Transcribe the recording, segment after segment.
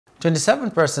27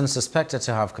 persons suspected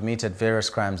to have committed various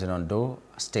crimes in Ondo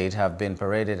State have been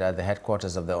paraded at the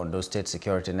headquarters of the Ondo State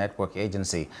Security Network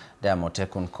Agency, the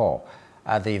Amotekun Corps.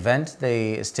 At the event,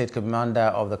 the state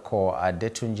commander of the Corps,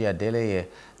 Adetunji Adeleye,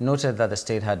 noted that the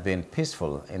state had been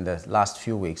peaceful in the last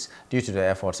few weeks due to the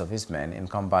efforts of his men in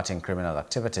combating criminal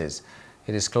activities.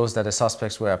 He disclosed that the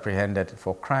suspects were apprehended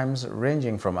for crimes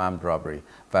ranging from armed robbery,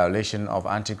 violation of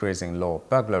anti-grazing law,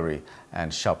 burglary,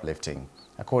 and shoplifting.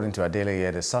 According to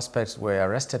Adeleye, the suspects were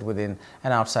arrested within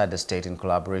and outside the state in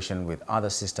collaboration with other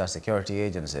sister security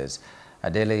agencies.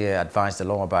 Adeleye advised the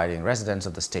law-abiding residents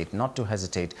of the state not to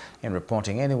hesitate in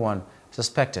reporting anyone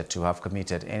suspected to have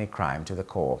committed any crime to the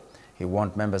Corps. He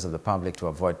warned members of the public to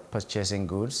avoid purchasing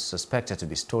goods suspected to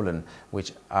be stolen,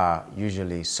 which are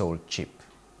usually sold cheap.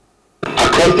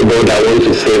 Across the board, I want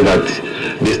to say that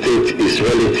the state is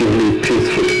relatively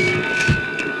peaceful.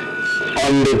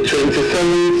 On the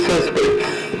 27 suspects,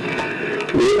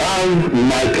 we have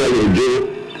Michael Ojo.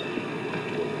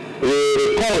 We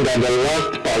recall that the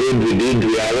last parade we did,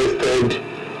 we arrested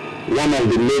one of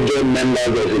the major members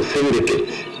of the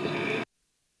syndicate.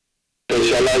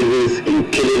 Specializes in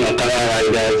killing Okada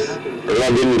riders,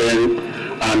 robbing them,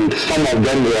 and some of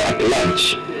them were at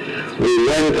large. We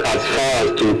went as far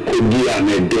as to Kogi and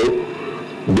Edo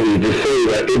before we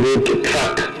were able to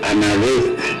track and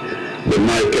arrest the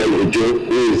Michael Ojo,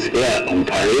 who is here on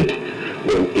parade.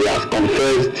 Well, he has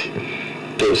confessed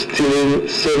to stealing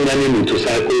so many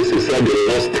motorcycles. He said he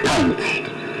lost count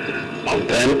of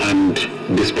them and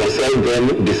dispossess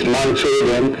them, dismantle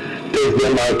them, take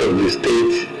them out of the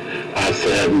state as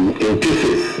in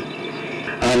pieces.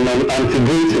 And on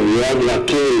anti-grazing, we have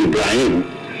Wakil Ibrahim,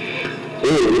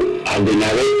 who have been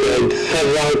arrested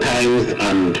several times,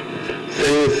 and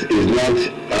since he's not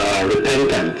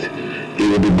repentant, he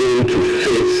will be going to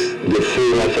face the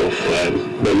full wrath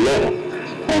of the law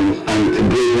on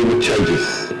anti-grazing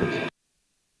charges.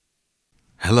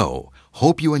 Hello,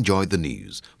 hope you enjoyed the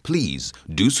news. Please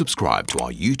do subscribe to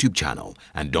our YouTube channel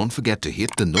and don't forget to hit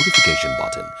the notification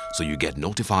button so you get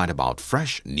notified about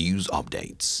fresh news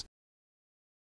updates.